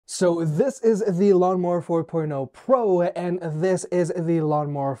So this is the Lawnmower 4.0 Pro and this is the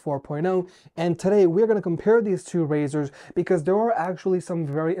Lawnmower 4.0, and today we're going to compare these two razors because there are actually some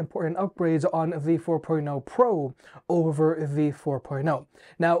very important upgrades on the 4.0 Pro over the 4.0.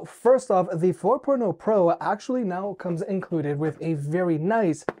 Now first off, the 4.0 Pro actually now comes included with a very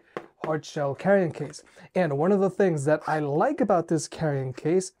nice hard shell carrying case. And one of the things that I like about this carrying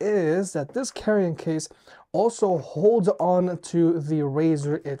case is that this carrying case also holds on to the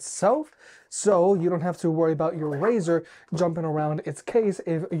razor itself, so you don't have to worry about your razor jumping around its case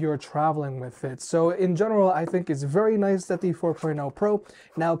if you're traveling with it. So in general, I think it's very nice that the 4.0 Pro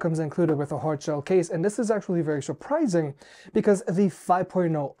now comes included with a hard shell case, and this is actually very surprising because the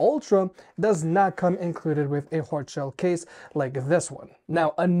 5.0 Ultra does not come included with a hard shell case like this one.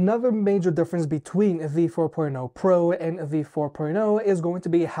 Now, another major difference between the 4.0 Pro and the 4.0 is going to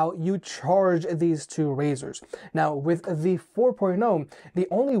be how you charge these two razors. Now, with the 4.0, the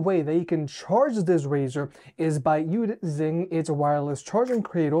only way that you can charge this razor is by using its wireless charging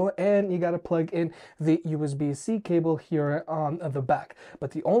cradle, and you got to plug in the USB-C cable here on the back.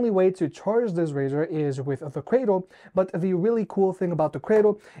 But the only way to charge this razor is with the cradle. But the really cool thing about the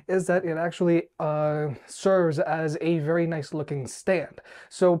cradle is that it actually serves as a very nice looking stand.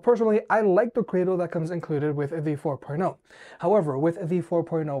 So personally, I like the cradle that comes included with the 4.0. However, with the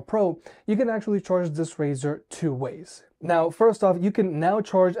 4.0 Pro, you can actually charge this razor two ways. Now, first off, you can now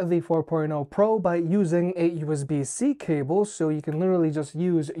charge the 4.0 Pro by using a USB-C cable, so you can literally just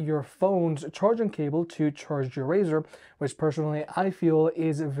use your phone's charging cable to charge your razor, which personally I feel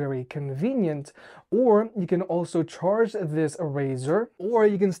is very convenient. Or you can also charge this razor, or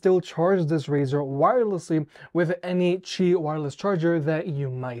you can still charge this razor wirelessly with any Qi wireless charger that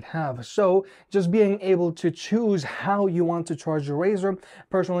you might have. So just being able to choose how you want to charge your razor,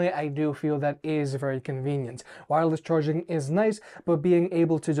 personally I do feel that is very convenient. Wireless charging is nice, but being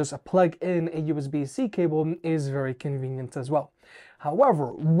able to just plug in a USB-C cable is very convenient as well. However,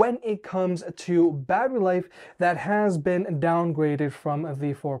 when it comes to battery life, that has been downgraded from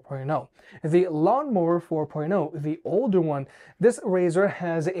the 4.0. The Lawnmower 4.0, the older one, this razor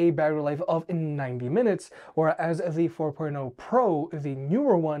has a battery life of 90 minutes, whereas the 4.0 Pro, the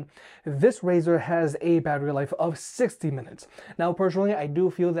newer one, this razor has a battery life of 60 minutes. Now, personally, I do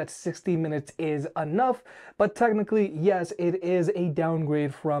feel that 60 minutes is enough, but technically, yes, it is a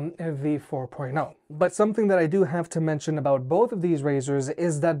downgrade from the 4.0. But something that I do have to mention about both of these razors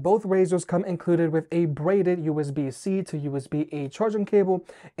is that both razors come included with a braided USB-C to USB-A charging cable,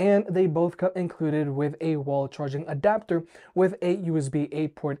 and they both come included with a wall charging adapter with a USB-A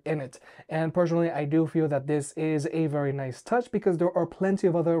port in it. And personally, I do feel that this is a very nice touch because there are plenty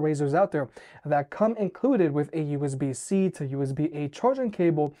of other razors out there that come included with a USB-C to USB-A charging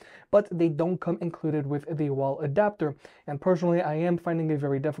cable, but they don't come included with the wall adapter. And personally, I am finding it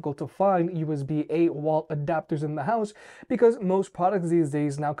very difficult to find USB-A wall adapters in the house because most products these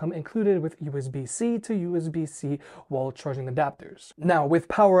days now come included with USB-C to USB-C wall charging adapters. Now, with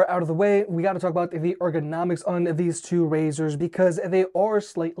power out of the way, we got to talk about the ergonomics on these two razors because they are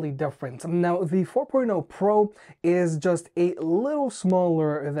slightly different. Now, the 4.0 Pro is just a little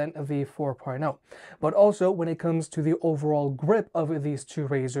smaller than the 4.0, but also when it comes to the overall grip of these two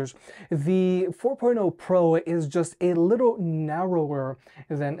razors, the 4.0 Pro is just a little narrower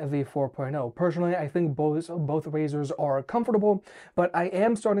than the 4.0. Personally, I think both razors are comfortable, but I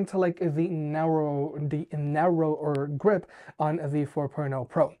am starting to like the narrower grip on the 4.0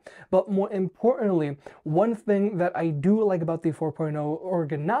 Pro. But more importantly, one thing that I do like about the 4.0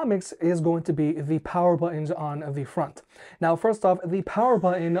 ergonomics is going to be the power buttons on the front. Now, first off, the power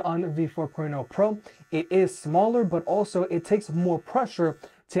button on the 4.0 Pro, it is smaller, but also it takes more pressure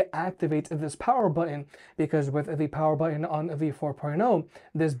to activate this power button, because with the power button on the 4.0,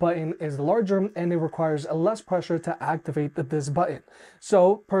 this button is larger and it requires less pressure to activate this button.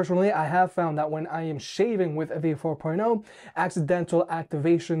 So personally, I have found that when I am shaving with the 4.0, accidental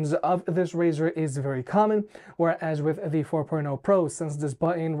activations of this razor is very common, whereas with the 4.0 Pro, since this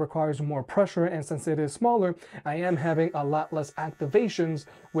button requires more pressure and since it is smaller, I am having a lot less activations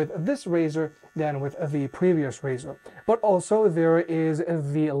with this razor than with the previous razor. But also there is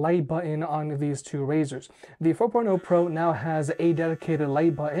the light button on these two razors. The 4.0 Pro now has a dedicated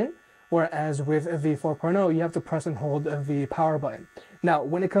light button, whereas with the 4.0 you have to press and hold the power button. Now,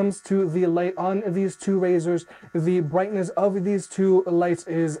 when it comes to the light on these two razors, the brightness of these two lights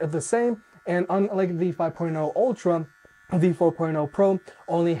is the same, and unlike the 5.0 Ultra, the 4.0 Pro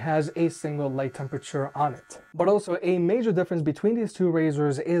only has a single light temperature on it. But also a major difference between these two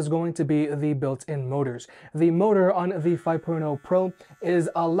razors is going to be the built-in motors. The motor on the 5.0 Pro is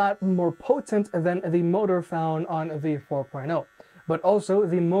a lot more potent than the motor found on the 4.0. but also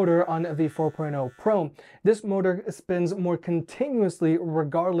the motor on the 4.0 Pro. This motor spins more continuously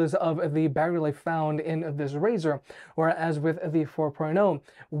regardless of the battery life found in this razor, whereas with the 4.0,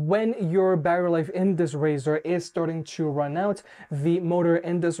 when your battery life in this razor is starting to run out, the motor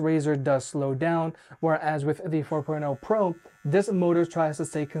in this razor does slow down, whereas with the 4.0 Pro, this motor tries to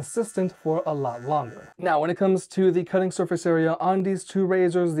stay consistent for a lot longer. Now, when it comes to the cutting surface area on these two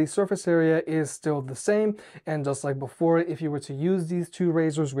razors, the surface area is still the same. And just like before, if you were to use these two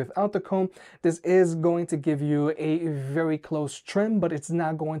razors without the comb, this is going to give you a very close trim, but it's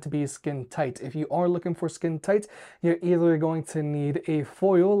not going to be skin tight. If you are looking for skin tight, you're either going to need a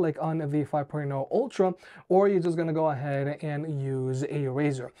foil like on the 5.0 Ultra, or you're just going to go ahead and use a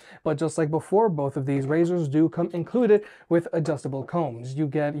razor. But just like before, both of these razors do come included with adjustable combs. You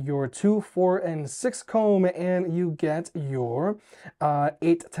get your 2, 4, and 6 comb, and you get your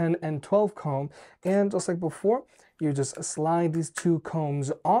 8, 10, and 12 comb. And just like before, you just slide these two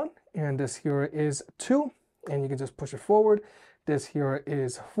combs on, and this here is 2, and you can just push it forward. This here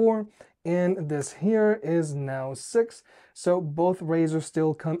is 4, and this here is now 6. So both razors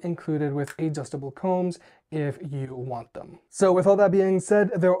still come included with adjustable combs if you want them. So with all that being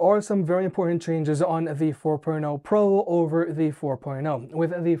said, there are some very important changes on the 4.0 Pro over the 4.0.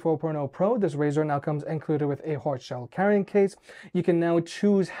 With the 4.0 Pro, this razor now comes included with a hard shell carrying case. You can now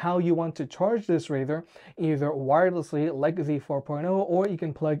choose how you want to charge this razor, either wirelessly like the 4.0, or you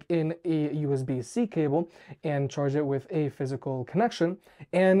can plug in a USB-C cable and charge it with a physical connection.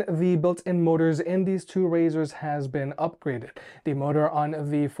 And the built-in motors in these two razors has been upgraded. The motor on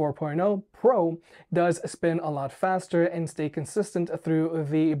the 4.0 Pro does spin a lot faster and stay consistent through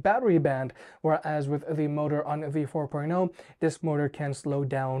the battery band, whereas with the motor on the 4.0, this motor can slow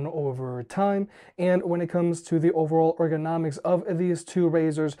down over time. And when it comes to the overall ergonomics of these two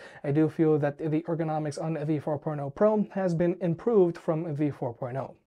razors, I do feel that the ergonomics on the 4.0 Pro has been improved from the 4.0.